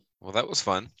Well, that was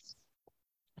fun.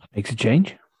 Makes a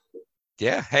change.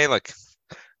 Yeah. Hey, look,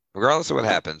 regardless of what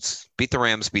happens, beat the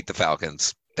Rams, beat the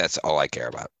Falcons. That's all I care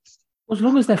about. Well, as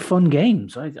long as they're fun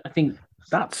games, I think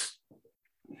that's,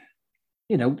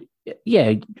 you know, yeah,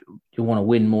 you want to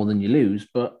win more than you lose,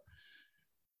 but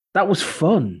that was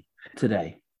fun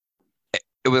today.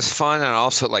 It was fun, and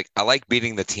also I like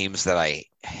beating the teams that I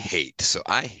hate. So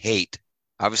I hate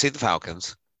obviously the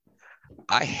Falcons.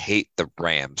 I hate the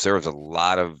Rams. There was a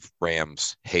lot of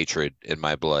Rams hatred in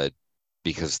my blood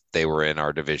because they were in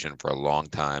our division for a long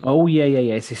time. Oh, yeah, yeah,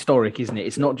 yeah. It's historic, isn't it?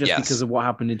 It's not just because Yes. of what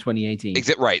happened in 2018.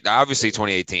 Right. Obviously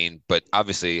 2018, but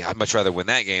obviously I'd much rather win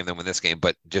that game than win this game.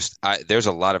 But there's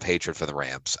a lot of hatred for the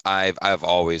Rams. I've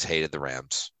always hated the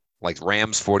Rams. Like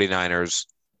Rams, 49ers,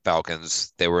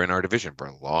 Falcons, they were in our division for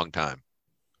a long time.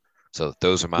 So Yeah.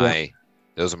 those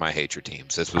are my hatred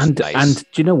teams. This was And nice. do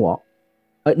you know what?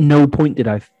 At no point did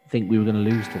I think we were going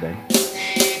to lose today.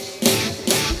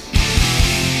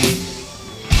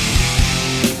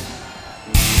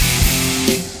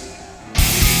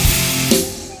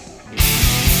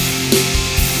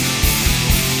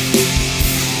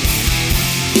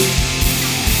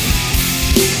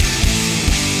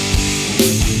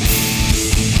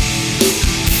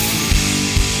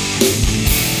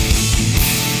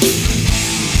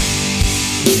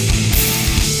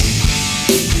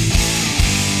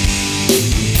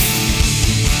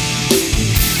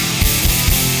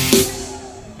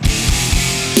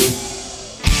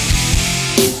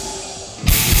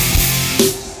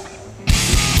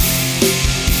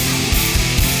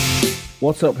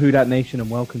 What's up, Who Dat Nation,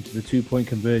 and welcome to the 2 Point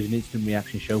Conversion Instant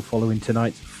Reaction Show following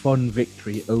tonight's fun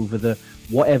victory over the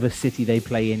whatever city they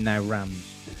play in now, Rams.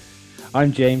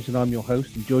 I'm James, and I'm your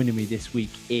host, and joining me this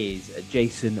week is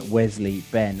Jason, Wesley,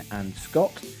 Ben, and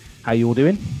Scott. How you all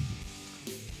doing?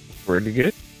 Pretty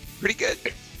good. Pretty good.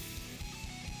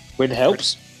 Win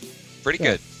helps. Pretty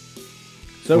Yeah. good.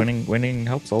 So Winning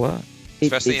helps a lot.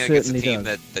 Especially it against a certainly team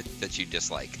does. that you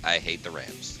dislike. I hate the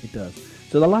Rams. It does.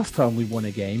 So the last time we won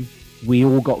a game, we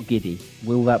all got giddy.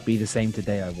 Will that be the same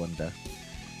today, I wonder?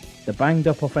 The banged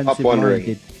up offensive line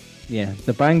did. Yeah,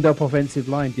 the banged up offensive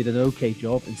line did an okay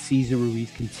job, and Cesar Ruiz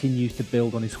continues to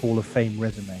build on his Hall of Fame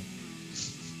resume.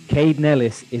 Caden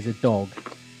Ellis is a dog.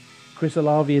 Chris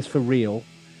Olave is for real.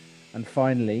 And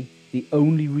finally, the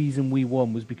only reason we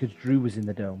won was because Drew was in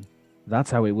the dome. That's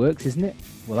how it works, isn't it?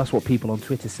 Well, that's what people on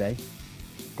Twitter say.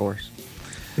 Of course.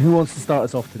 Who wants to start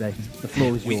us off today? The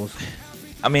floor is yours.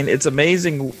 I mean, it's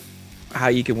amazing how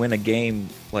you can win a game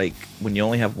like when you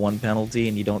only have one penalty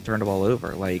and you don't turn the ball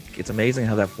over. Like, it's amazing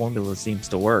how that formula seems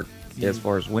to work as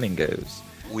far as winning goes.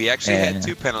 We actually had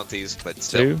two penalties, but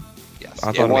still. Two? Yes. I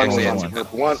Yeah, thought we it actually was had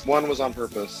one. two. One was on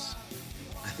purpose.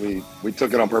 We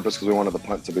took it on purpose because we wanted the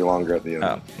punt to be longer at the end.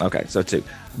 Oh, okay, so two.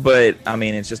 But I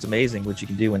mean, it's just amazing what you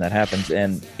can do when that happens.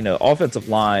 And offensive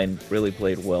line really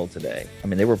played well today. I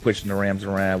mean, they were pushing the Rams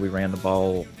around. We ran the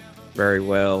ball very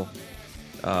well.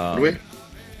 Did we?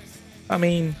 I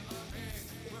mean,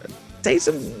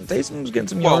 Taysom's getting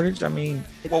some yardage. I mean,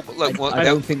 Well, look, I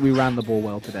don't think we ran the ball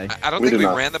well today. I don't We think did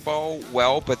we not. ran the ball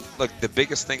well, but look, the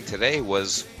biggest thing today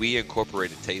was we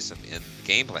incorporated Taysom in the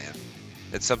game plan.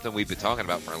 It's something we've been talking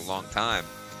about for a long time.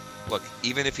 Look,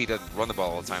 even if he doesn't run the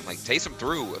ball all the time, like Taysom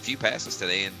threw a few passes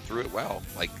today and threw it well.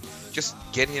 Like, just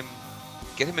get him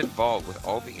involved with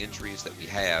all the injuries that we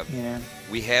have. Yeah.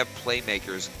 We have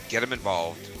playmakers. Get them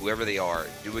involved, whoever they are.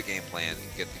 Do a game plan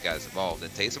and get the guys involved.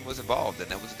 And Taysom was involved, and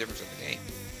that was the difference in the game.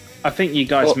 I think you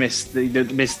guys Well- missed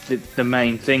the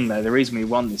main thing though. The reason we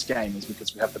won this game is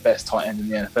because we have the best tight end in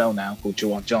the NFL now, called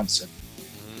Juwan Johnson.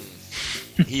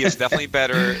 He is definitely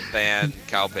better than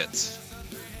Kyle Pitts.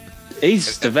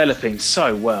 He's developing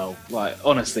so well. Like,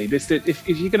 honestly, if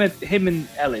you're gonna him and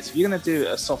Ellis, if you're gonna do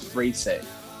a soft reset,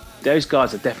 those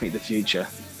guys are definitely the future.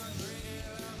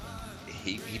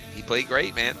 He played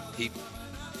great, man. He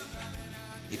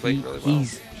played really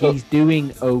well. He's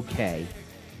doing okay.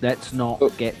 Let's not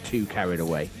get too carried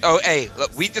away. Oh, hey,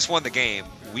 look, we just won the game.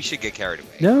 We should get carried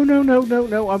away. No.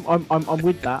 I'm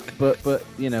with that, but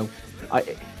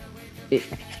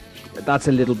that's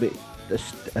a little bit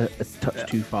a touch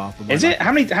too far from. Is my it?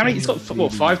 How many? He's got Really-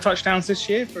 5 touchdowns this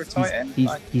year for a tight end.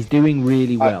 He's doing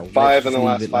really well. Five Let's in the leave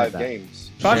last it like 5 that. games.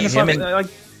 Five in the Him five- and- like,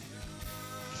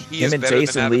 He is him and better than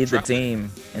Jason Adam lead the Truckman.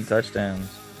 team in touchdowns.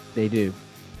 They do.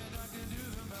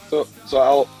 So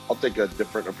I'll take a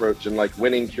different approach, and like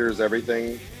winning cures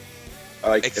everything.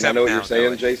 And Except I know what now, you're saying,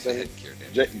 no, Jason. it cured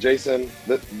him. Jason,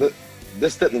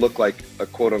 this didn't look like a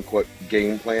quote unquote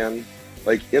game plan.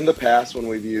 Like in the past when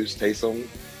we've used Taysom,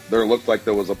 there looked like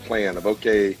there was a plan of,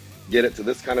 okay, get it to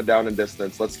this kind of down and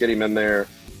distance. Let's get him in there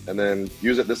and then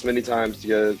use it this many times to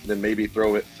get, then maybe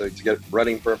throw it to get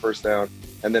running for a first down,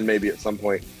 and then maybe at some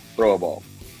point throw a ball.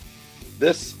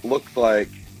 This looked like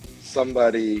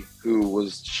somebody who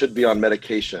should be on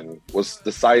medication was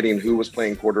deciding who was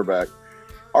playing quarterback.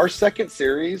 Our second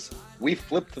series, we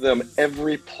flipped them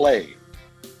every play.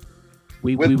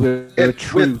 We were a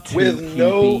true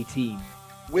QB team.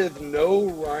 With no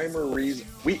rhyme or reason.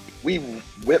 We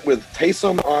went with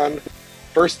Taysom on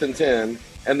 1st and 10,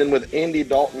 and then with Andy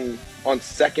Dalton on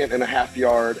 2nd and a half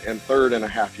yard and 3rd and a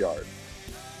half yard.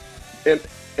 And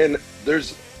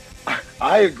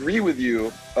I agree with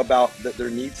you about that there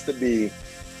needs to be,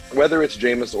 whether it's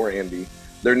Jameis or Andy,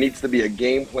 there needs to be a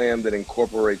game plan that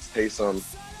incorporates Taysom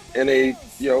in a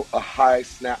high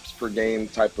snaps per game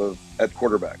type of at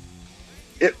quarterback.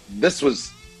 This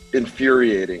was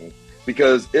infuriating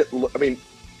because it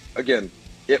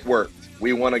worked.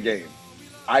 We won a game.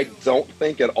 I don't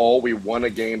think at all we won a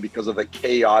game because of the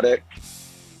chaotic,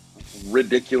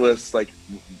 ridiculous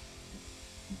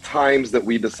times that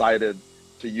we decided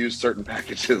to use certain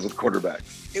packages with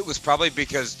quarterbacks. It was probably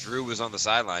because Drew was on the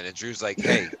sideline and Drew's like,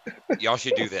 "Hey, y'all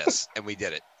should do this," and we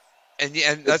did it. And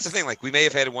that's the thing. Like, we may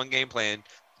have had one game plan.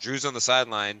 Drew's on the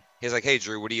sideline. He's like, "Hey,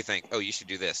 Drew, what do you think? Oh, you should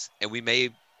do this." And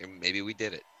maybe we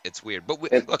did it. It's weird. But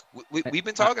we've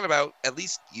been talking about at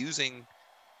least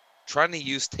trying to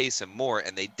use Taysom more,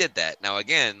 and they did that. Now,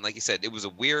 again, like you said, it was a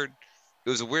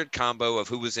weird combo of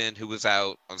who was in, who was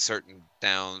out on certain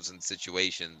downs and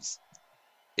situations.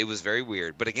 It was very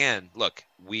weird. But again, look,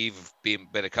 we've been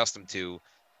accustomed to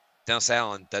Dennis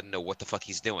Allen doesn't know what the fuck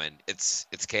he's doing. It's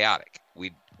chaotic.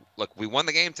 We won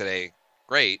the game today.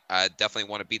 Great. I definitely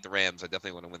want to beat the Rams. I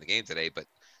definitely want to win the game today. But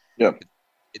yeah,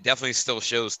 it definitely still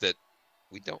shows that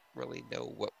we don't really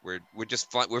know what we're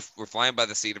just we're flying by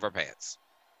the seat of our pants.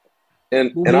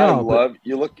 And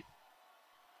you look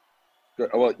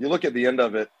at the end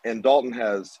of it, and Dalton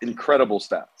has incredible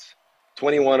stats.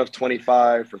 21 of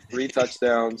 25 for 3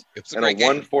 touchdowns and a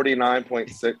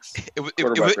 149.6.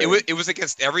 It was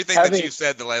against everything that you've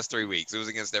said the last 3 weeks. It was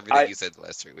against everything you said the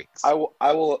last 3 weeks. I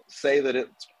will say that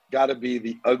it's got to be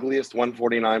the ugliest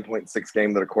 149.6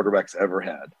 game that a quarterback's ever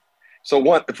had.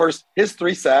 So first, his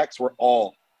 3 sacks were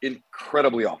all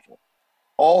incredibly awful.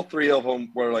 All 3 of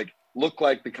them were look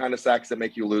like the kind of sacks that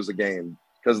make you lose a game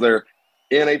because they're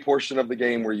in a portion of the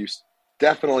game where you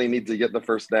definitely need to get the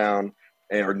first down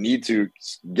or need to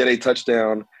get a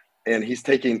touchdown. And he's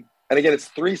taking, and again, it's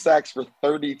 3 sacks for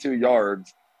 32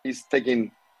 yards. He's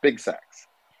taking big sacks.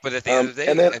 But at the end of the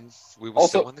day, we will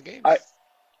still win the game.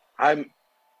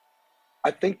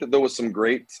 I think that there was some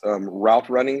great route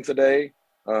running today.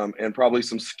 And probably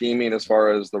some scheming as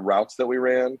far as the routes that we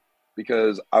ran,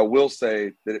 because I will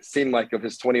say that it seemed like of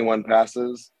his 21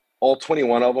 passes, all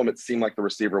 21 of them, it seemed like the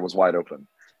receiver was wide open.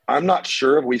 I'm not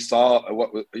sure if we saw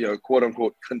what was, quote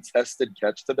unquote contested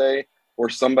catch today or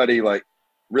somebody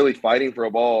really fighting for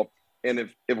a ball. And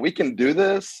if we can do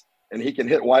this and he can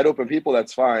hit wide open people,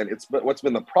 that's fine. But what's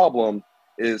been the problem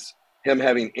is him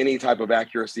having any type of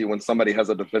accuracy when somebody has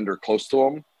a defender close to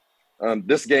him.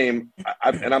 This game,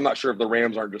 I'm not sure if the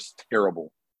Rams aren't just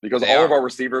terrible because all of our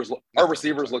receivers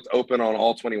looked open on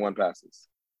all 21 passes.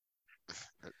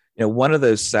 One of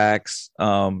those sacks,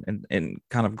 and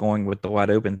kind of going with the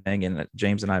wide open thing, and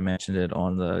James and I mentioned it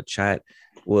on the chat,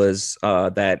 was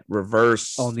that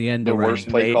reverse on the end the of worst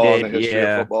play call in the history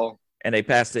of football. And they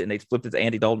passed it and they flipped it to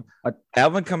Andy Dalton.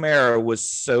 Alvin Kamara was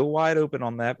so wide open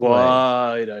on that play.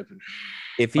 Wide open.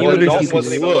 If he Dalton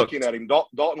wasn't even looking at him.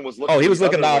 Dalton was looking. Oh, he was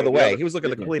looking out of the way. He was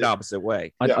looking the complete opposite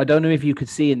way. I don't know if you could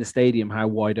see in the stadium how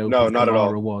wide open not at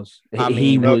all. was.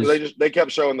 They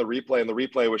kept showing the replay, and the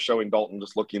replay was showing Dalton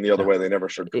just looking the other way. They never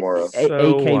showed Kamara.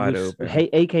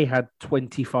 AK had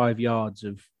 25 yards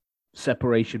of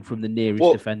separation from the nearest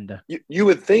defender. You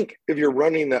would think if you're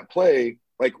running that play,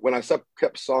 when I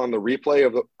kept saw the replay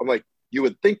I'm like, you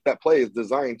would think that play is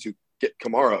designed to get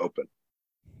Kamara open.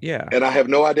 Yeah. And I have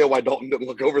no idea why Dalton didn't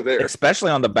look over there.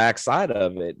 Especially on the backside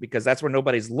of it, because that's where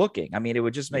nobody's looking. I mean, it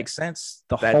would just make sense.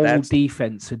 The whole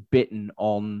defense had bitten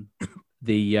on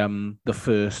the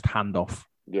first handoff.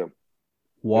 Yeah.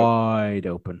 Wide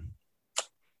open.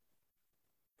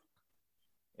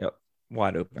 Yep.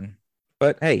 Wide open.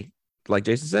 But hey, like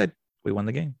Jason said, we won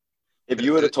the game. If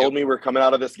you would have told me we're coming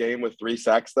out of this game with 3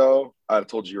 sacks, though, I'd have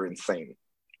told you you're insane.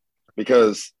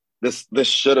 Because this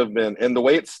should have been, and the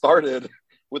way it started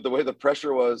with the way the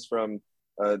pressure was from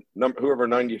number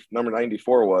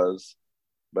 94 was,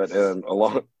 but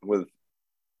along with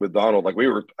Donald,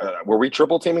 were we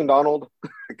triple teaming Donald?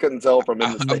 I couldn't tell from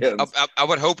in the stands. I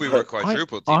would hope we were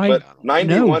quadruple teaming. But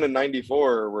 91 and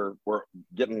 94 were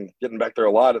getting back there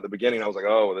a lot at the beginning. I was like,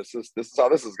 oh, this is how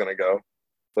this is going to go.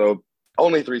 So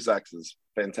only 3 sacks is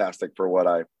fantastic for what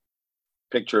I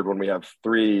pictured when we have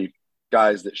 3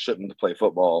 guys that shouldn't play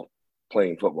football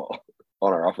playing football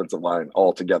on our offensive line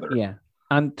all together. Yeah.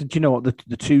 And do you know what?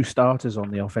 The 2 starters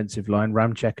on the offensive line,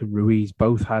 Ramczyk and Ruiz,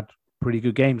 both had pretty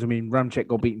good games. I mean, Ramczyk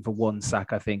got beaten for 1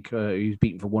 sack, I think. He was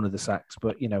beaten for one of the sacks.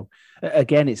 But,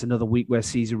 again, it's another week where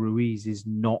Cesar Ruiz is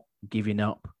not giving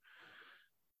up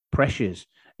pressures.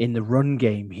 In the run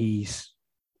game, he's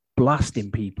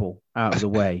blasting people out of the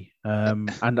way. And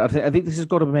I think this has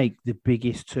got to make the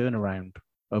biggest turnaround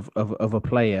of a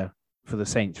player for the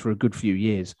Saints for a good few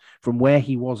years, from where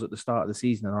he was at the start of the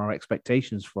season and our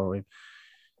expectations for him,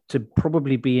 to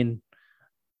probably being,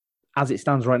 as it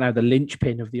stands right now, the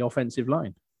linchpin of the offensive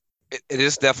line. It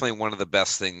is definitely one of the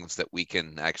best things that we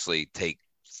can actually take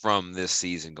from this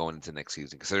season going into next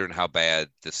season, considering how bad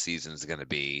this season is going to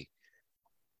be.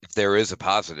 If there is a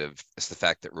positive, it's the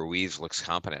fact that Ruiz looks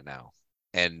competent now.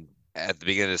 And at the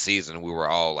beginning of the season, we were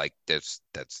all like, it's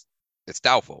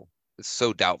doubtful. It's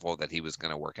so doubtful that he was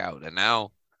going to work out. And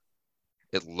now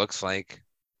it looks like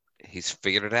he's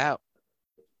figured it out.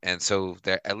 And so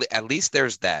there, at least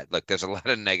there's that. Look, there's a lot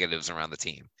of negatives around the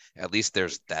team. At least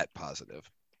there's that positive.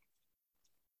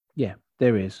 Yeah,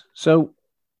 there is. So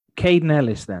Caden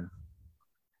Ellis then.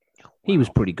 He was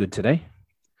pretty good today.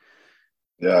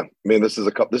 Yeah, I mean, this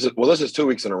is 2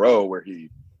 weeks in a row where he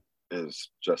is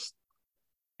just.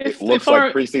 It looks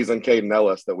like preseason Caden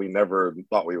Ellis that we never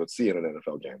thought we would see in an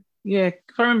NFL game. Yeah, if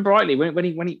I remember rightly,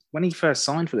 when he first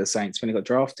signed for the Saints, when he got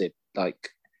drafted, like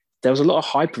there was a lot of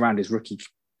hype around his rookie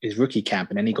camp,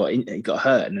 and then he got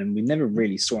hurt, and then we never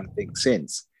really saw anything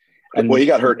since. And he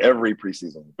got hurt every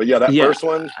preseason. But yeah, that first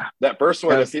one,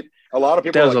 a lot of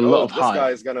people were like, this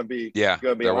guy's going to be a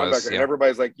linebacker. And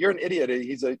everybody's like, you're an idiot.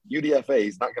 He's a UDFA.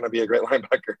 He's not going to be a great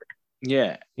linebacker.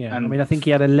 Yeah. Yeah. And I mean, I think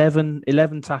he had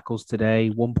 11 tackles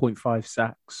today, 1.5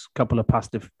 sacks, a couple of pass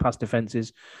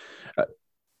defenses.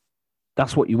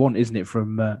 That's what you want, isn't it,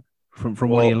 from one of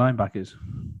your linebackers?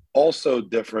 Also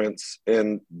difference,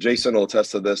 and Jason will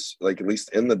attest to this, like at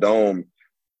least in the dome,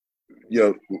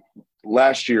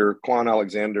 last year, Quan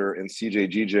Alexander and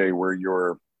CJ GJ were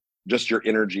your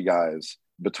energy guys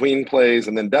between plays,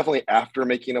 and then definitely after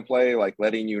making a play, like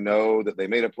letting you know that they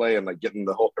made a play and like getting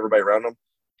everybody around them.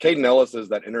 Caden Ellis is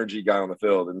that energy guy on the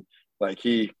field, and like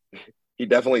he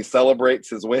definitely celebrates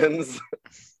his wins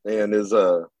and is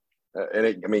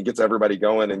gets everybody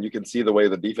going, and you can see the way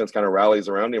the defense kind of rallies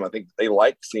around him. I think they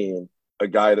like seeing a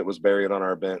guy that was buried on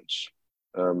our bench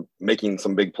making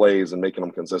some big plays and making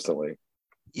them consistently.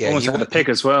 Yeah, almost had a pick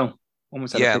as well.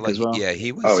 Yeah,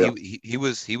 he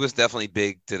was he was definitely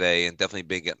big today, and definitely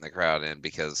big getting the crowd in,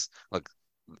 because look,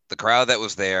 the crowd that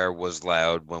was there was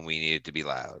loud when we needed to be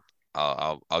loud.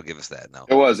 I'll give us that. No,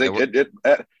 it was.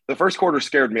 The first quarter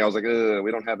scared me. I was like,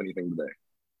 we don't have anything today.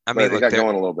 I mean, it got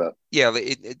going a little bit. Yeah,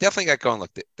 it definitely got going.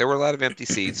 Look, there were a lot of empty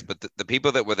seats, but the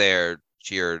people that were there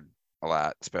cheered a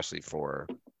lot, especially for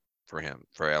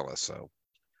Ellis. So,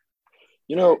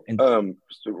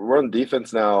 we're on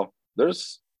defense now.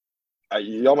 There's,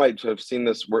 y'all might have seen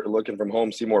this. We're looking from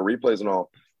home, see more replays and all,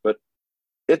 but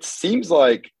it seems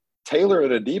like Taylor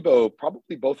and Adebo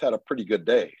probably both had a pretty good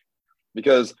day,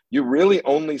 because you really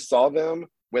only saw them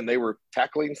when they were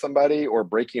tackling somebody or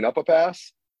breaking up a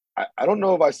pass. I don't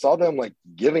know if I saw them like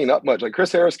giving up much. Like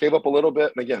Chris Harris gave up a little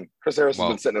bit. And again, Chris Harris has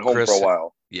been sitting at home for a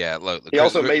while. Yeah. Look, he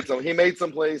also made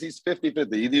some plays. He's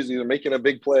 50-50. He's either making a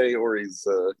big play or he's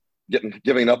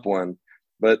giving up one.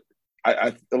 But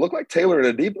it looked like Taylor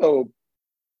and Adebo,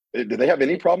 did they have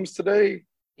any problems today?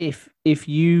 If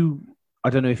you, I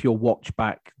don't know if you'll watch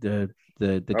back the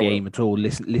game at all,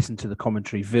 listen to the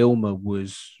commentary. Vilma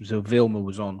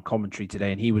was on commentary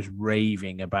today, and he was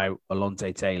raving about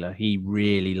Alontae Taylor. He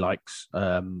really likes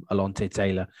Alontae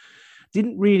Taylor.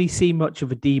 Didn't really see much of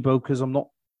Adebo, because I'm not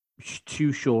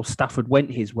too sure Stafford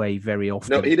went his way very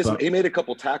often. No, he made a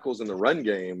couple tackles in the run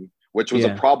game, which was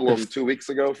a problem 2 weeks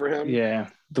ago for him. Yeah.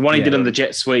 The one he did on the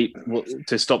jet sweep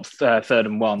to stop 3rd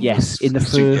and 1. Yes, in the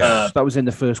first. That was in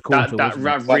the first quarter. I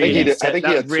think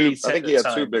he had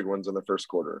 2 big ones in the first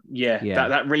quarter. Yeah.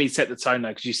 That really set the tone, though,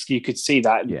 because you could see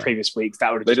that in previous weeks.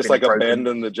 That would have they just like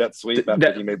abandoned the jet sweep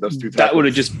after he made those 2 tackles. That would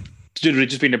have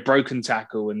just been a broken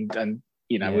tackle, and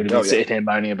we'd have been sitting here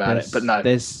moaning about it. But no,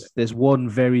 there's one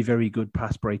very, very good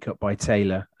pass breakup by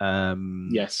Taylor.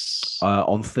 Yes,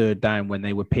 on 3rd down when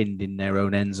they were pinned in their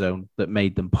own end zone, that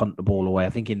made them punt the ball away. I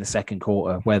think in the second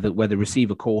quarter, where the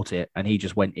receiver caught it and he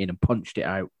just went in and punched it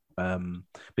out.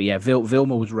 But yeah,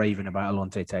 Vilma was raving about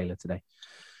Alontae Taylor today.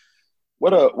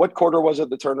 What quarter was it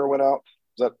that Turner went out?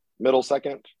 Was that middle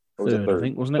second? Or was it third? I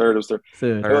think, wasn't it? Third. It was third.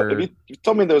 Third. If you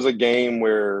told me there was a game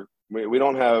where we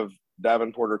don't have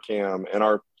Davenport, or Cam, and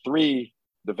our 3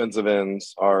 defensive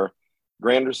ends are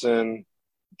Granderson,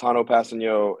 Tano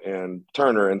Passanio, and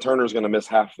Turner. And Turner's going to miss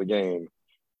half the game.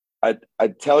 I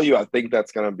tell you, I think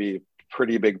that's going to be a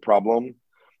pretty big problem.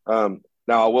 Now,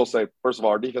 I will say, first of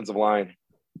all, our defensive line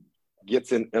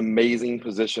gets in amazing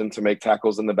position to make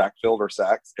tackles in the backfield or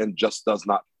sacks and just does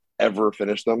not ever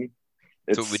finish them.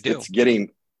 That's what we do. It's getting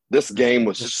 – this game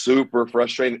was super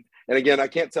frustrating. And, again, I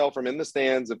can't tell from in the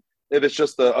stands if it's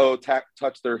just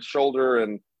touch their shoulder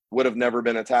and would have never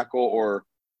been a tackle, or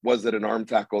was it an arm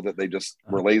tackle that they just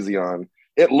were lazy on.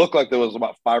 It looked like there was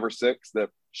about 5 or 6 that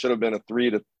should have been a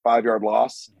 3 to 5 yard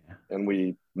loss, and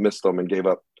we missed them and gave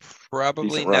up.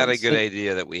 Probably not a good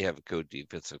idea that we have good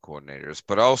defensive coordinators,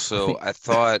 but also I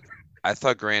thought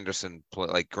Granderson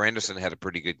Granderson had a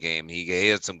pretty good game. He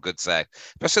had some good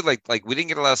sacks, especially like we didn't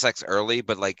get a lot of sacks early,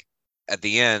 but like at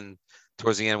the end,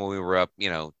 towards the end when we were up,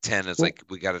 10, it's like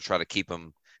we got to try to keep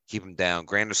him down.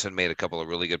 Granderson made a couple of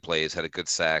really good plays, had a good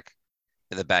sack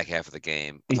in the back half of the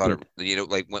game. I thought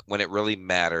when it really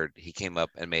mattered, he came up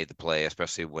and made the play,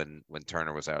 especially when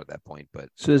Turner was out at that point. But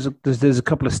so there's a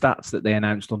couple of stats that they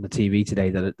announced on the TV today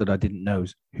that I didn't know.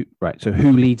 So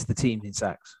who leads the team in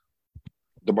sacks?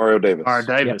 Demario Davis. Demario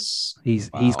Davis. Yep.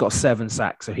 He's got 7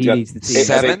 sacks, so he leads the team.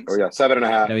 7?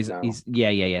 7.5. No, he's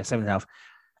 7.5.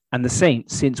 And the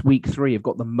Saints since week 3 have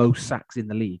got the most sacks in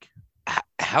the league.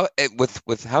 How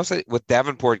with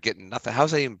Davenport getting nothing?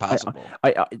 How's that even possible?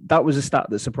 I that was a stat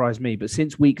that surprised me. But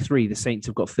since week 3, the Saints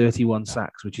have got 31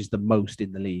 sacks, which is the most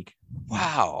in the league.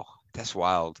 Wow, that's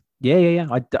wild. Yeah.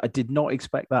 I did not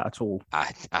expect that at all.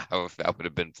 I would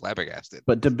have been flabbergasted.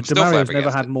 But Demario's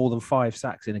never had more than 5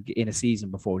 sacks in a season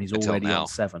before, and he's already on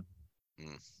 7.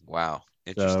 Wow,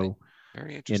 interesting. So,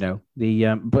 very interesting.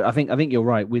 But I think you're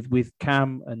right with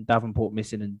Cam and Davenport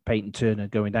missing and Peyton Turner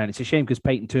going down. It's a shame because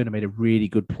Peyton Turner made a really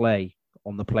good play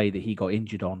on the play that he got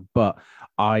injured on. But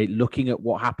looking at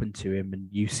what happened to him, and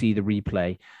you see the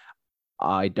replay,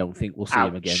 I don't think we'll see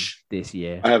him again this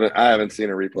year. I haven't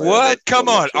seen a replay. What? Come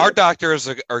on. Our doctors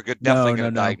are definitely going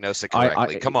to diaggnose it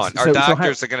correctly. Come on. Our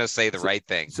doctors are going to say the right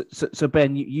thing. So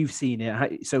Ben, you've seen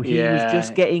it. So he was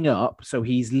just getting up. So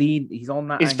he's on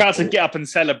that. He's about to get up and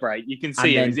celebrate. You can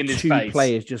see it. He's in his face. 2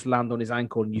 players just land on his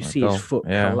ankle, and you see his foot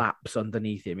collapse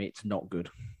underneath him. It's not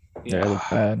good.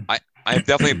 Bad. I'm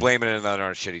definitely blaming it on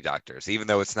our shitty doctors. Even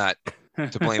though it's not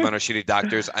to blame on our shitty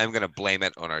doctors, I'm going to blame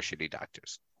it on our shitty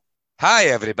doctors. Hi,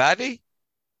 everybody.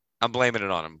 I'm blaming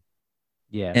it on him.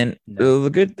 Yeah. And the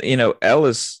good,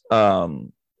 Ellis,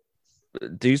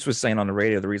 Deuce was saying on the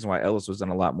radio, the reason why Ellis was in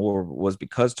a lot more was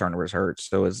because Turner was hurt.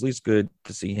 So it's at least good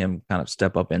to see him kind of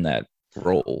step up in that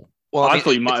role. Well, I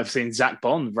thought you might have seen Zach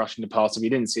Bond rushing the pass, if you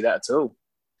didn't see that at all.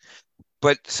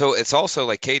 But so it's also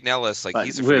like Caden Ellis,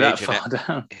 he's a free agent.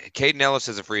 Caden Ellis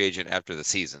is a free agent after the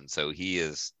season, so he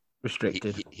is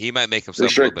restricted. He might make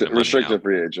himself a little bit of money restricted now.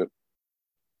 Free agent.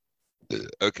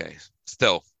 Okay,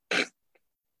 still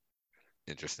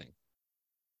interesting.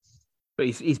 But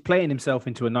he's playing himself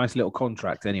into a nice little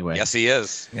contract anyway. Yes, he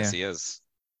is. Yes, he is.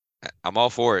 I'm all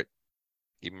for it.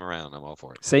 Keep him around. I'm all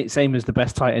for it. Same as the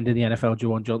best tight end in the NFL,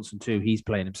 Juwan Johnson, too. He's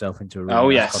playing himself into a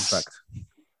really nice contract.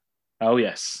 Oh,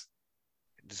 yes.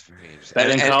 It's very interesting.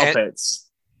 Better than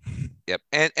carpets. Yep.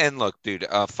 And look, dude,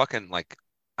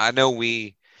 I know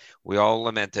we all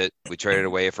lament it. We traded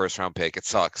away a first round pick. It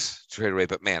sucks. Traded away,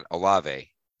 but man, Olave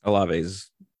is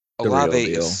the real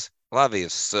deal. Olave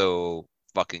is so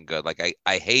fucking good. Like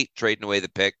I hate trading away the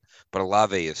pick, but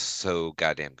Olave is so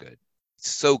goddamn good.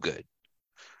 So good.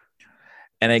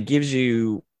 And it gives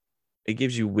you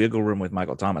wiggle room with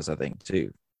Michael Thomas, I think,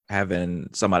 too. Having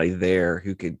somebody there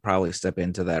who could probably step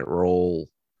into that role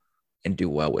and do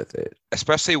well with it.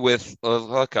 Especially with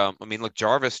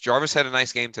Jarvis. Jarvis had a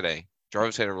nice game today.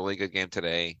 Jarvis had a really good game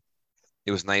today.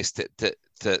 It was nice to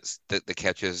the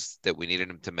catches that we needed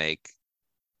him to make,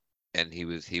 and he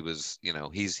was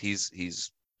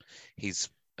he's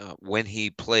when he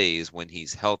plays, when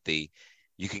he's healthy,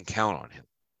 you can count on him.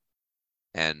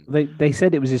 And they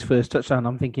said it was his first touchdown.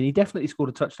 I'm thinking he definitely scored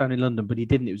a touchdown in London, but he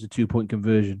didn't. It was a 2-point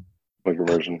conversion.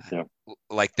 Yeah.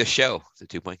 Like the show, the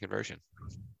 2-point conversion.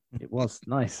 It was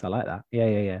nice. I like that.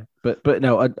 Yeah. But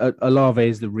no, Olave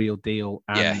is the real deal.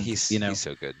 And, he's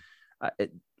so good.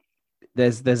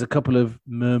 There's a couple of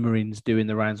murmurings doing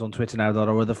the rounds on Twitter now that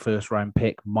our other first round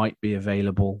pick might be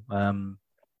available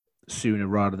sooner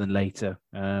rather than later.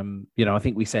 I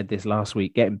think we said this last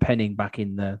week. Getting Penning back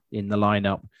in the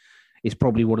lineup is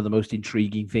probably one of the most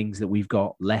intriguing things that we've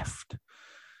got left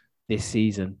this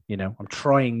season. I'm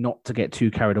trying not to get too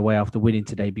carried away after winning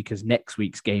today, because next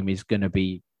week's game is going to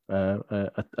be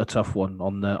a tough one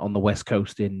on the West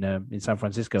Coast in San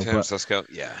Francisco. San Francisco,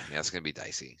 yeah, it's going to be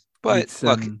dicey. But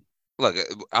look,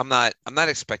 I'm not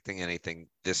expecting anything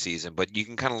this season. But you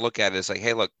can kind of look at it as like,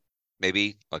 hey, look,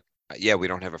 maybe we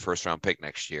don't have a first round pick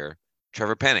next year.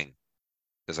 Trevor Penning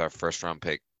is our first round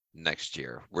pick next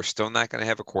year. We're still not going to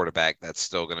have a quarterback. That's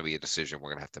still going to be a decision we're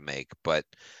going to have to make. But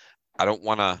I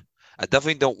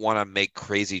definitely don't want to make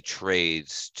crazy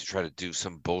trades to try to do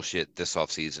some bullshit this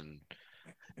offseason.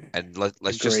 And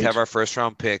let's just have our first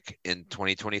round pick in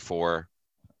 2024.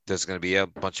 There's going to be a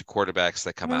bunch of quarterbacks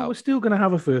that come out. We're still going to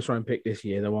have a first round pick this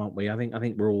year, though, aren't we? I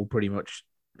think we're all pretty much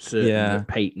certain that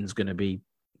Peyton's going to be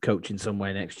coaching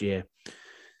somewhere next year.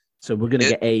 So we're going to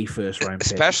get a first round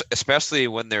pick. Especially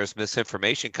when there's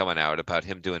misinformation coming out about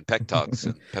him doing pep talks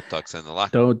in the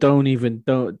locker. Don't even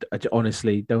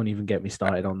get me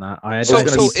started on that.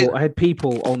 I had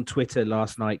people on Twitter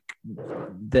last night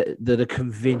that are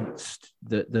convinced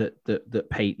that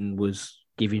Peyton was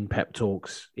giving pep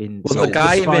talks in. Well,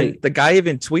 the guy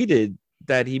even tweeted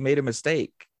that he made a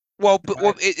mistake. Well,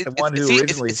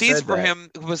 it's easy for him.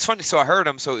 It was funny. So I heard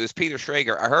him. So it was Peter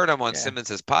Schrager. I heard him on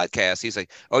Simmons' podcast. He's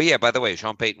like, "Oh yeah, by the way,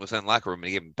 Sean Payton was in the locker room and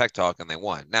he gave him a pep talk and they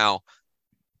won." Now,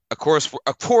 of course,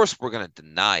 we're going to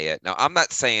deny it. Now, I'm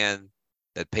not saying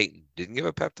that Payton didn't give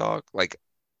a pep talk. Like,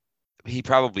 he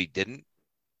probably didn't,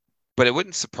 but it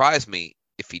wouldn't surprise me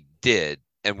if he did.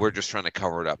 And we're just trying to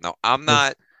cover it up. Now, I'm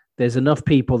not. There's enough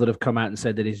people that have come out and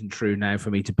said that isn't true now for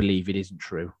me to believe it isn't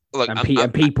true. Look,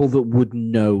 and people that would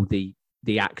know the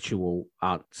actual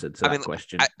answer to that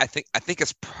question. I think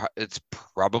it's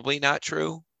probably not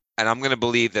true, and I'm going to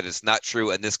believe that it's not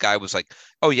true. And this guy was like,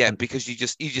 "Oh yeah," because you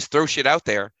just throw shit out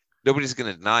there. Nobody's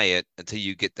going to deny it until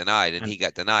you get denied, and he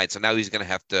got denied. So now he's going to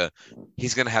have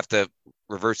to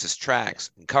reverse his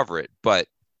tracks and cover it. But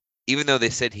even though they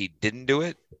said he didn't do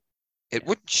it, it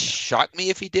wouldn't shock me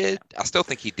if he did. I still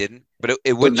think he didn't, but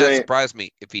it would not surprise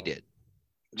me if he did.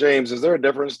 James, is there a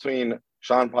difference between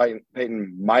Sean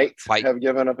Payton might have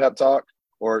given a pep talk,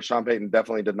 or Sean Payton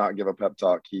definitely did not give a pep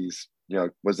talk? He's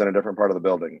was in a different part of the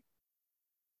building.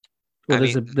 Well,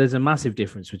 there's a massive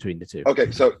difference between the two.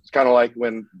 Okay, so it's kind of like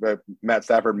when Matt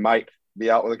Stafford might be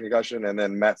out with a concussion, and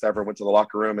then Matt Stafford went to the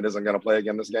locker room and isn't going to play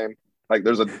again this game. Like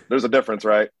there's a difference,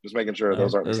 right? Just making sure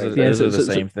those aren't the same thing. Those are the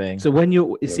same thing. So when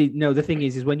the thing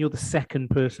is when you're the second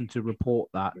person to report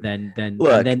that, then it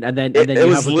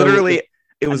was literally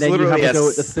a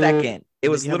second. It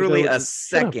was literally a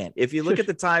second. If you look at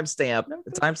the timestamp,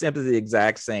 the timestamp is the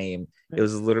exact same. It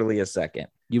was literally a second.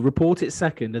 You report it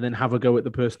second, and then have a go at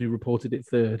the person who reported it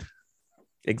third.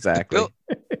 Exactly.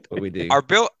 That's what we do.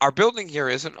 Our building here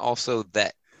isn't also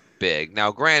that big.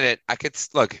 Now, granted, I could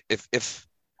look if.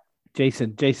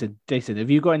 Jason, have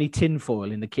you got any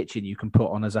tinfoil in the kitchen you can put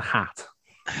on as a hat?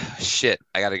 Shit,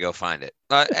 I got to go find it.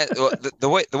 The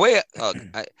way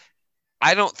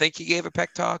I don't think he gave a pep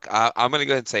talk. I'm going to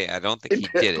go ahead and say I don't think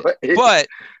he did it.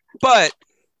 But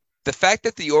the fact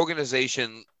that the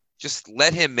organization just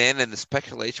let him in and the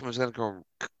speculation was going to go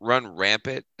run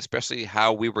rampant, especially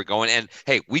how we were going. And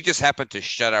hey, we just happened to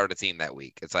shut out a team that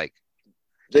week. It's like,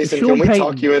 Jason, can we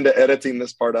talk you into editing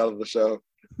this part out of the show?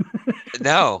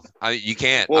 No, you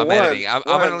can't. Well, editing. I'm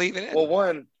going to leave it in. Well,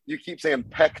 one, you keep saying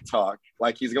peck talk,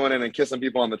 like he's going in and kissing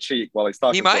people on the cheek while he's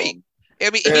talking. He might.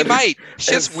 He might. It's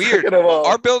just weird.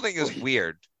 Our building is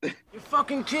weird. You're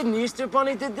fucking kidding. The Easter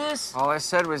Bunny did this? All I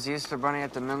said was the Easter Bunny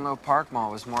at the Menlo Park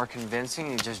Mall was more convincing,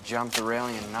 and he just jumped the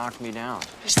railing and knocked me down.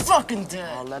 He's fucking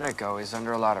dead. I'll let it go. He's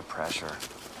under a lot of pressure.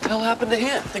 What the hell happened to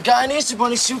him? The guy in the Easter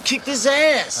Bunny suit kicked his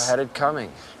ass. I had it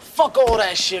coming. Fuck all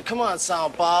that shit. Come on,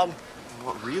 Silent Bob.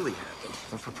 What really happened?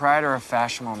 The proprietor of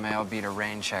Fashionable Mail beat a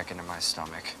rain check into my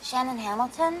stomach. Shannon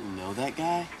Hamilton? You know that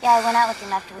guy? Yeah, I went out with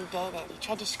him after we dated. He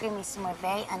tried to screw me somewhere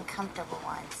very uncomfortable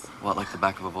once. What, like the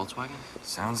back of a Volkswagen?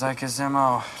 Sounds like his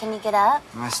MO. Can you get up?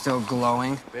 Am I still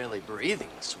glowing? Barely breathing.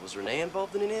 So was Renee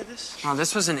involved in any of this? No,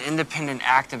 this was an independent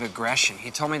act of aggression.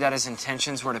 He told me that his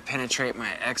intentions were to penetrate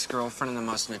my ex-girlfriend in the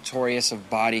most notorious of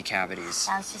body cavities.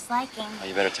 Sounds just like him. Oh,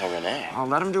 you better tell Renee. I'll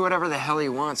let him do whatever the hell he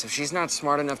wants. If she's not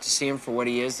smart enough to see him for what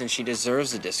he is, then she deserves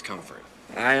the discomfort.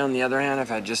 I, on the other hand, have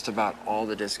had just about all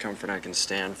the discomfort I can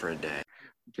stand for a day.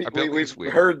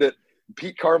 We've heard that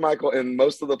Pete Carmichael and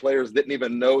most of the players didn't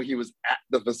even know he was at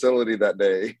the facility that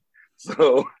day.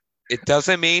 So it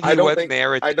doesn't mean he wasn't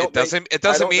there. It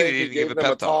doesn't mean he didn't give a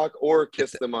pep talk or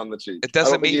kiss them on the cheek. It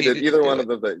doesn't mean he did either one of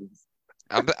the things.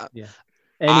 Yeah.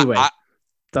 Anyway,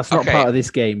 that's not part of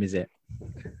this game, is it?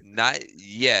 Not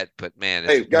yet, but man,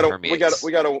 hey, we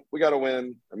gotta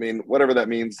win. I mean, whatever that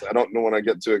means. I don't want to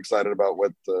get too excited about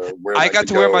what where I got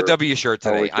to wear my W shirt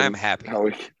today. I am happy.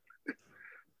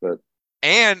 But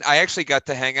And I actually got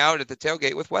to hang out at the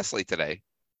tailgate with Wesley today.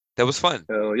 That was fun.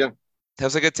 Hell yeah. That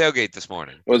was a good tailgate this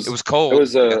morning. It was cold. It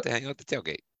was I got to hang out at the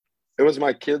tailgate. It was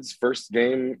my kid's first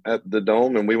game at the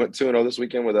Dome, and we went 2-0 this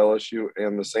weekend with LSU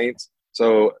and the Saints.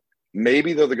 So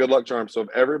maybe they're the good luck charm. So if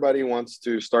everybody wants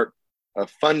to start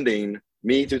funding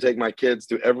me to take my kids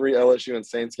to every LSU and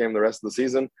Saints game the rest of the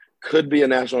season, could be a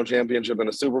national championship and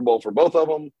a Super Bowl for both of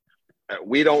them.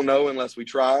 We don't know unless we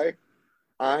try.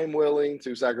 I'm willing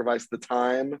to sacrifice the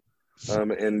time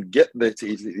and get to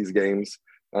these games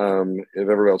if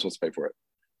everybody else wants to pay for it.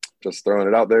 Just throwing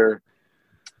it out there.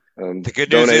 The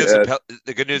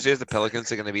good news is the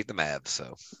Pelicans are going to beat the Mavs.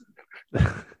 So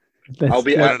I'll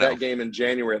be at that game in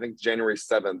January. I think January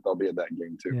 7th. I'll be at that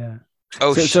game too. Yeah.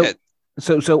 Oh shit.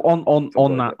 So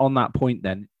on that point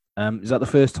then, is that the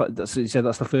first time? You said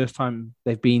that's the first time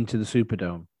they've been to the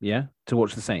Superdome, yeah, to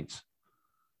watch the Saints.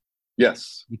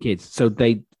 Yes, the kids. So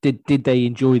they did they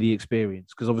enjoy the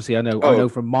experience? Because obviously I know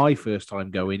from my first time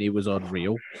going, it was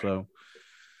unreal. So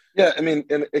yeah, I mean,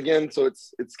 and again, so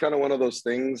it's kind of one of those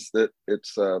things that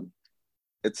it's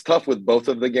tough with both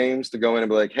of the games to go in and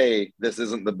be like, hey, this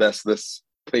isn't the best this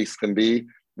place can be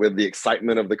with the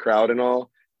excitement of the crowd and all.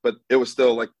 But it was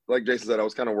still like Jason said, I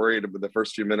was kind of worried about the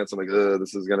first few minutes. I'm like,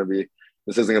 this isn't gonna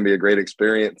be a great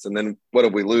experience. And then what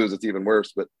if we lose? It's even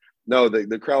worse. But no,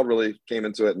 the crowd really came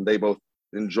into it, and they both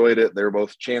enjoyed it. They were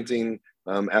both chanting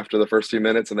after the first few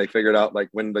minutes, and they figured out like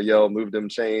when to yell "move them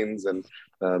chains" and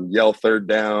yell third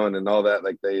down and all that.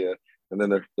 Like and then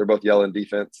they're both yelling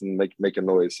defense and making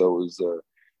noise. So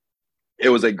it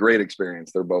was a great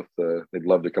experience. They're both they'd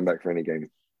love to come back for any game.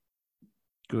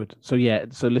 Good. So yeah.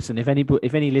 So listen, if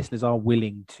any listeners are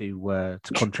willing to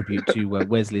contribute to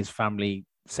Wesley's family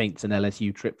Saints and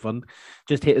LSU trip fund,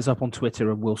 just hit us up on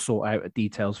Twitter and we'll sort out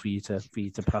details for you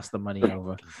to pass the money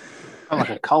over. I'm like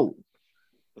a cult.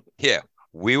 Yeah,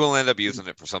 we will end up using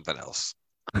it for something else.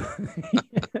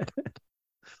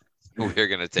 We're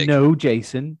gonna take. No,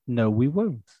 Jason. No, we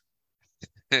won't.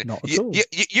 Not at all.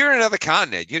 You're another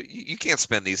continent. You can't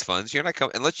spend these funds. You're not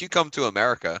coming unless you come to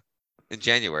America in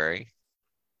January.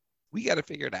 We got to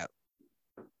figure it out.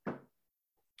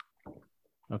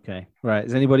 Okay. Right.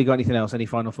 Has anybody got anything else? Any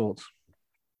final thoughts?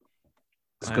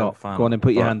 Scott, go on and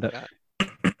put your hand up.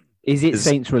 Is it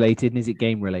Saints related and is it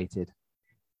game related?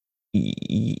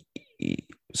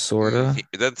 Sorta.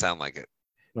 It doesn't sound like it.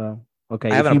 Well,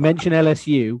 okay. If you mention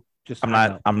LSU, just I'm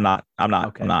not. Okay. I'm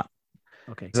not.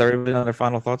 Okay. Has everybody done their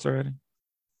final thoughts already?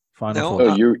 Final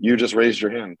thoughts. Oh, you just raised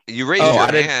your hand. You raised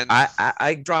your hand.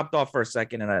 I dropped off for a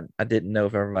second and I didn't know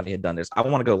if everybody had done this. I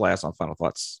want to go last on final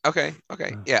thoughts. Okay.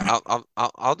 Yeah,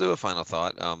 I'll do a final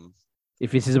thought.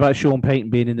 If this is about Sean Payton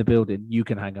being in the building, you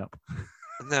can hang up.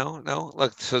 No.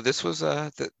 Look, so this was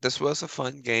a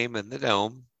fun game in the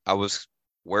Dome. I was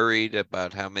worried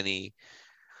about how many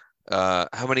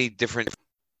different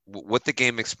what the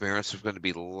game experience was going to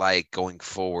be like going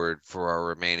forward for our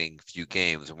remaining few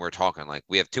games. And we're talking like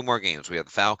we have two more games. We have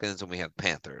the Falcons and we have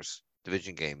Panthers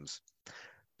division games.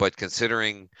 But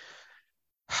considering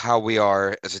how we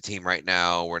are as a team right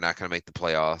now, we're not going to make the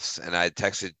playoffs. And I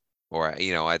texted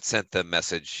I'd sent the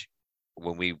message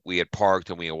when we had parked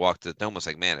and we had walked to the Dome. I was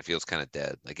like, man, it feels kind of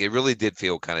dead. Like it really did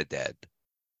feel kind of dead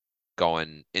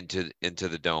going into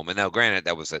the Dome. And now granted,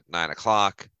 that was at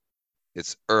 9:00.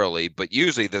 It's early, but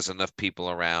usually there's enough people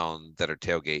around that are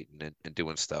tailgating and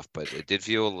doing stuff, but it did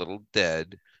feel a little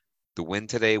dead. The win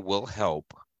today will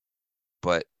help,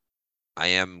 but I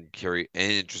am curious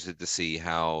and interested to see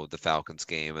how the Falcons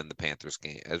game and the Panthers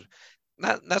game,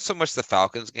 not so much the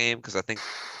Falcons game, because I think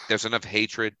there's enough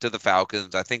hatred to the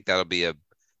Falcons. I think that'll be a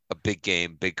big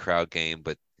game, big crowd game,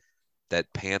 but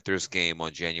that Panthers game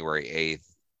on January 8th,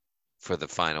 for the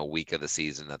final week of the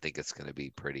season, I think it's going to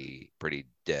be pretty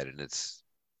dead, and it's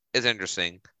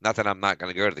interesting. Not that I'm not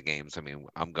going to go to the games. I mean,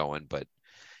 I'm going, but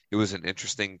it was an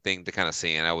interesting thing to kind of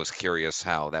see, and I was curious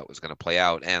how that was going to play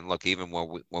out. And look, even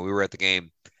when we were at the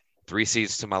game, 3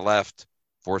 seats to my left,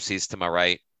 4 seats to my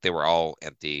right, they were all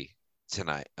empty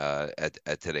tonight at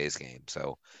today's game.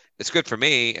 So it's good for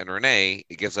me and Renee.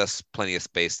 It gives us plenty of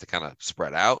space to kind of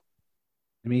spread out.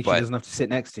 I mean, she doesn't have to sit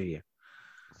next to you.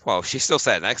 Well, she still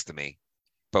sat next to me,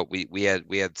 but we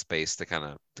had space to kind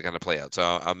of play out. So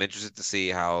I'm interested to see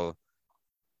how,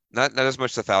 not as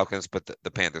much the Falcons, but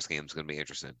the Panthers game is going to be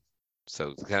interesting.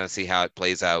 So to kind of see how it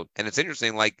plays out. And it's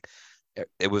interesting, like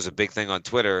it was a big thing on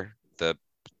Twitter, the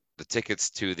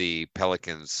tickets to the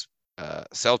Pelicans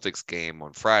Celtics game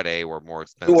on Friday were more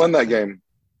expensive. Who won that game?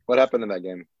 What happened in that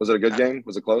game? Was it a good game?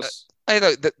 Was it close?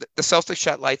 The Celtics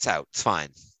shot lights out. It's fine.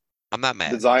 I'm not mad.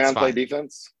 Did Zion play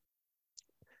defense?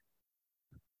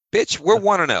 Bitch, we're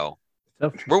 1-0. We're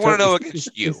 1-0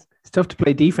 against you. tough to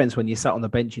play defense when you sat on the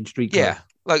bench in street. Yeah,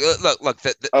 look.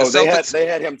 The Celtics, Celtics, they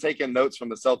had him taking notes from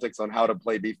the Celtics on how to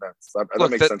play defense. That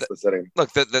makes sense to sit him.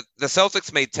 Look, the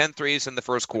Celtics made 10 threes in the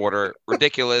first quarter.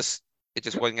 Ridiculous. It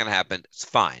just wasn't going to happen. It's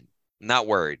fine. Not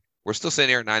worried. We're still sitting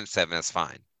here at 9-7. That's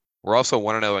fine. We're also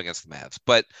 1-0 against the Mavs.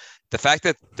 But the fact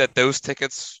that those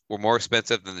tickets were more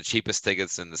expensive than the cheapest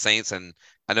tickets in the Saints, and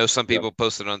I know some people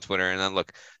posted on Twitter, and then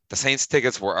look, the Saints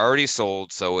tickets were already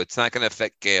sold, so it's not going to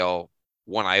affect Gale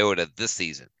one iota this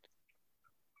season.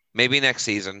 Maybe next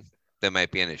season there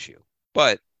might be an issue.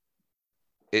 But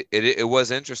it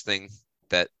was interesting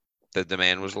that the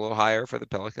demand was a little higher for the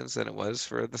Pelicans than it was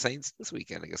for the Saints this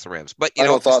weekend against the Rams. But you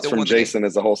know, thoughts from Jason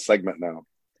is a whole segment now.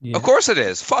 Yeah. Of course it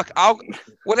is. Fuck,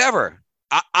 whatever.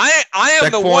 I am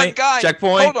Checkpoint, the one guy.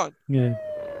 Checkpoint. Hold on. Yeah.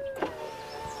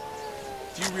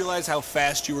 Do you realize how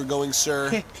fast you were going,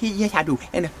 sir? Yes, I do.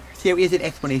 And there is an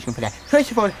explanation for that.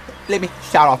 First of all, let me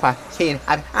start off by saying,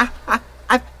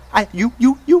 you.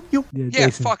 Yeah,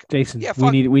 fuck. Jason, yeah,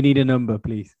 fuck. we need a number,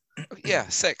 please. Yeah,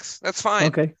 6. That's fine.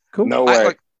 Okay, cool. No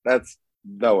way. That's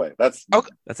no way. That's okay.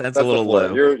 That's a little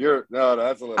low. You're no,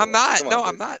 that's a little. I'm not. No,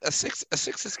 I'm not. A 6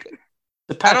 is good.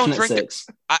 I don't drink 6.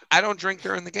 I don't drink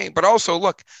during the game. But also,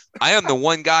 look, I am the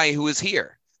one guy who is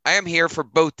here. I am here for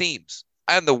both teams.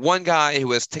 I am the one guy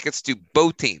who has tickets to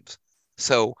both teams.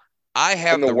 So I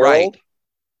have in the right world,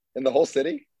 in the whole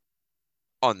city,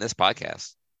 on this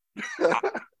podcast. There's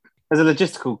a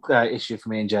logistical issue for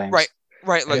me and James.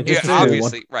 Right. Look, yeah,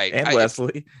 obviously, right. And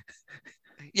Wesley.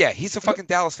 Yeah, he's a fucking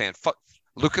Dallas fan. Fuck,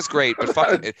 Luka's great, but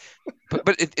fuck,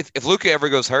 but if Luka ever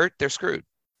goes hurt, they're screwed.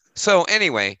 So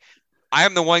anyway, I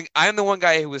am the one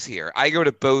guy who was here. I go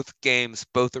to both games,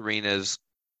 both arenas.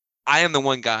 I am the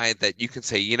one guy that you can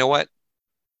say, you know what?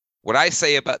 What I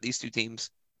say about these two teams,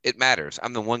 it matters.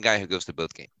 I'm the one guy who goes to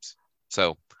both games.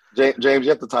 So, James, you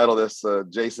have to title this.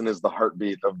 Jason is the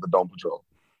heartbeat of the Dome Patrol.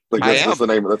 Like that's the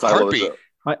name of the title heartbeat. of the show.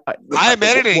 I'm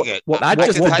editing it. Not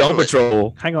just the Dome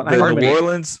Patrol. Hang on. The New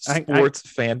Orleans sports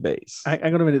fan base.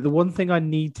 Hang on a minute. The one thing I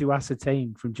need to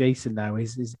ascertain from Jason now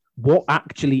is what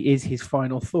actually is his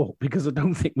final thought, because I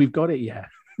don't think we've got it yet.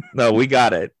 No, we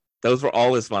got it. Those were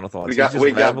all his final thoughts. We got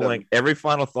every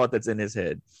final thought that's in his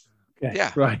head. Okay,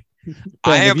 yeah. Right.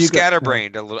 I am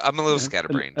scatterbrained a little. I'm a little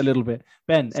scatterbrained. A little bit.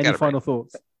 Ben, any final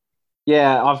thoughts?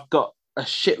 Yeah, I've got a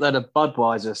shitload of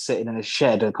Budweiser sitting in a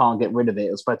shed. I can't get rid of it.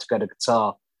 It was supposed to go to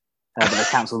Qatar, but they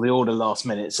cancelled the order last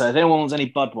minute. So if anyone wants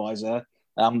any Budweiser,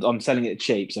 I'm selling it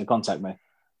cheap. So contact me.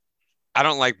 I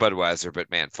don't like Budweiser, but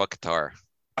man, fuck Qatar.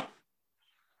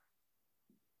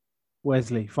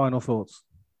 Wesley, final thoughts.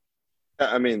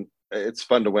 I mean, it's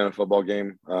fun to win a football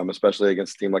game, especially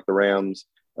against a team like the Rams.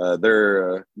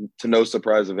 They're to no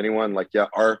surprise of anyone. Like, yeah,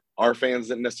 our fans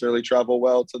didn't necessarily travel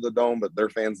well to the Dome, but their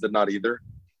fans did not either.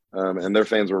 And their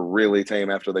fans were really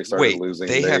tame after they started losing.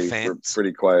 They have fans? Were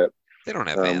pretty quiet. They don't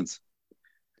have fans.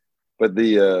 But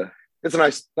it's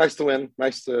nice to win.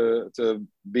 Nice to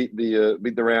beat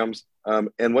the Rams.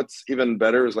 And what's even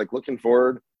better is like looking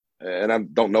forward. And I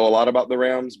don't know a lot about the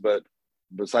Rams, but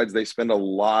besides they spend a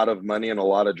lot of money and a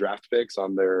lot of draft picks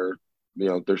on their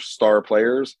star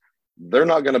players, they're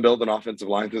not going to build an offensive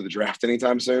line through the draft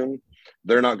anytime soon.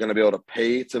 They're not going to be able to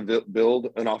pay to build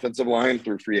an offensive line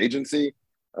through free agency.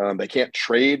 They can't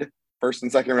trade first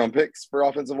and second round picks for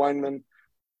offensive linemen.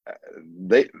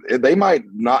 They might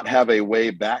not have a way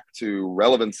back to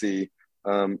relevancy.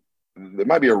 There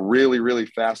might be a really, really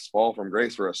fast fall from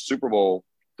grace for a Super Bowl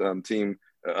team,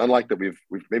 unlike that we've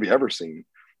maybe ever seen,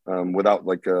 without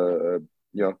like a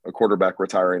quarterback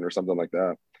retiring or something like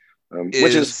that.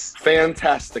 Which is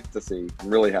fantastic to see. I'm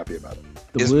really happy about it.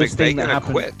 Is McVay going to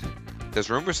quit? There's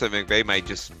rumors that McVay might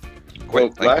just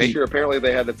quit. Well, last year, apparently,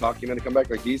 they had to talk him into come back.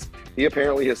 Like he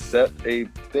apparently has set a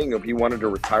thing of he wanted to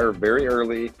retire very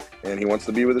early and he wants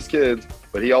to be with his kids.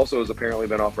 But he also has apparently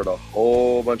been offered a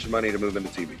whole bunch of money to move into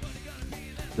TV.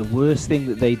 The worst thing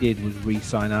that they did was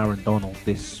re-sign Aaron Donald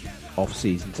this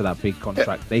off-season to that big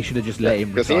contract. They should have just let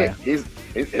him retire.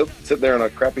 He'll sit there on a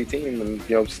crappy team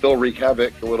and still wreak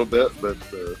havoc a little bit, but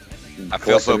I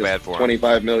feel so bad for him.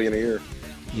 $25 million a year.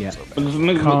 Yeah,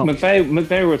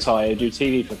 McVay will retire, do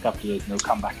TV for a couple of years, and they'll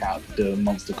come back out, do a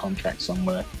monster contract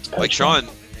somewhere. Like Sean,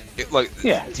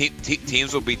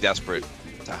 teams will be desperate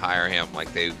to hire him.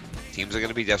 Like teams are going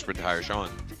to be desperate to hire Sean.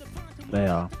 They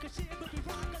are.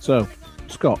 So,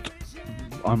 Scott,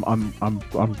 I'm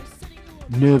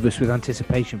nervous with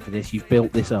anticipation for this. You've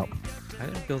built this up.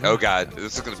 Oh God,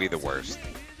 this is going to be the worst.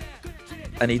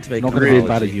 I need to make not going to be as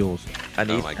bad as yours. I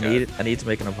need to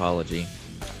make an apology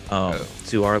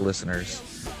to our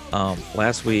listeners.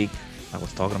 Last week I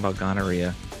was talking about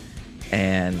gonorrhea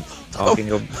and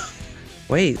talking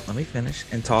Wait, let me finish.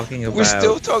 And talking about... We're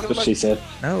still talking What about... she said.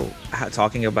 No,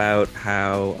 talking about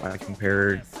how I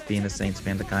compared being a Saints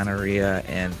fan to gonorrhea,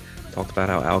 and talked about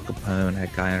how Al Capone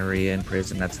had gonorrhea in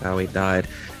prison. That's how he died.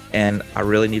 And I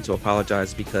really need to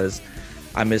apologize because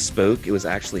I misspoke. It was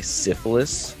actually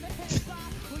syphilis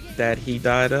that he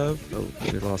died of. Oh,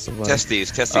 he lost a life.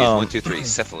 Testes, 1, 2, 3,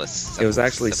 syphilis. It was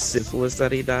actually syphilis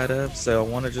that he died of. So I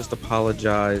want to just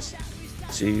apologize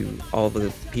to all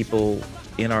the people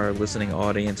in our listening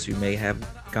audience who may have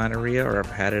gonorrhea or have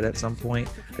had it at some point.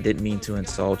 I didn't mean to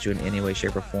insult you in any way,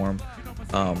 shape, or form.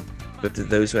 But to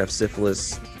those who have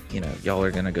syphilis, y'all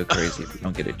are gonna go crazy if you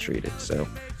don't get it treated. So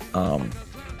I'm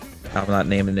not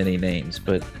naming any names,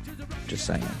 but just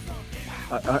saying.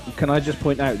 Can I just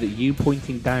point out that you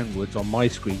pointing downwards on my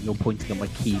screen, you're pointing at my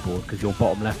keyboard because you're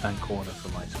bottom left-hand corner for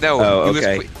my screen. No,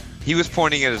 he was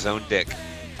pointing at his own dick.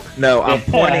 No, I'm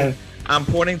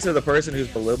pointing to the person who's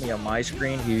below me on my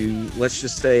screen who, let's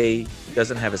just say,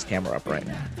 doesn't have his camera up right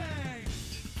now.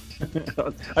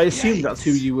 I assume that's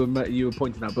who you were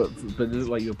pointing at, but it looked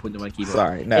like you were pointing at my keyboard.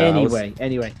 Sorry. No.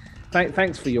 Anyway.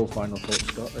 Thanks for your final thoughts,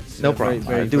 Scott. That's, no problem.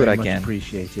 Very, do what I much can.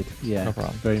 Appreciated. Yeah, no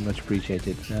problem. Very much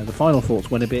appreciated. The final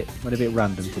thoughts went a bit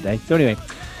random today. So anyway,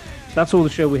 that's all the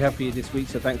show we have for you this week.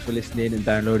 So thanks for listening and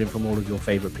downloading from all of your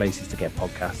favourite places to get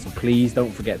podcasts. And please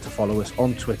don't forget to follow us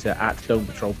on Twitter at Dome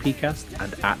Patrol PCast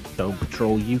and at Dome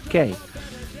Patrol UK.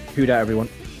 Who dat, everyone?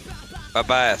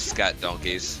 Bye-bye, Scott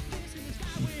Donkeys.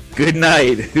 Good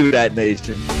night, Who Dat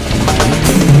Nation.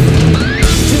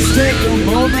 Just take a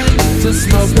moment to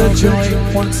smoke a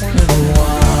joint once in a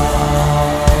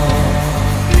while.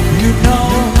 You know,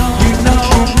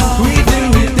 we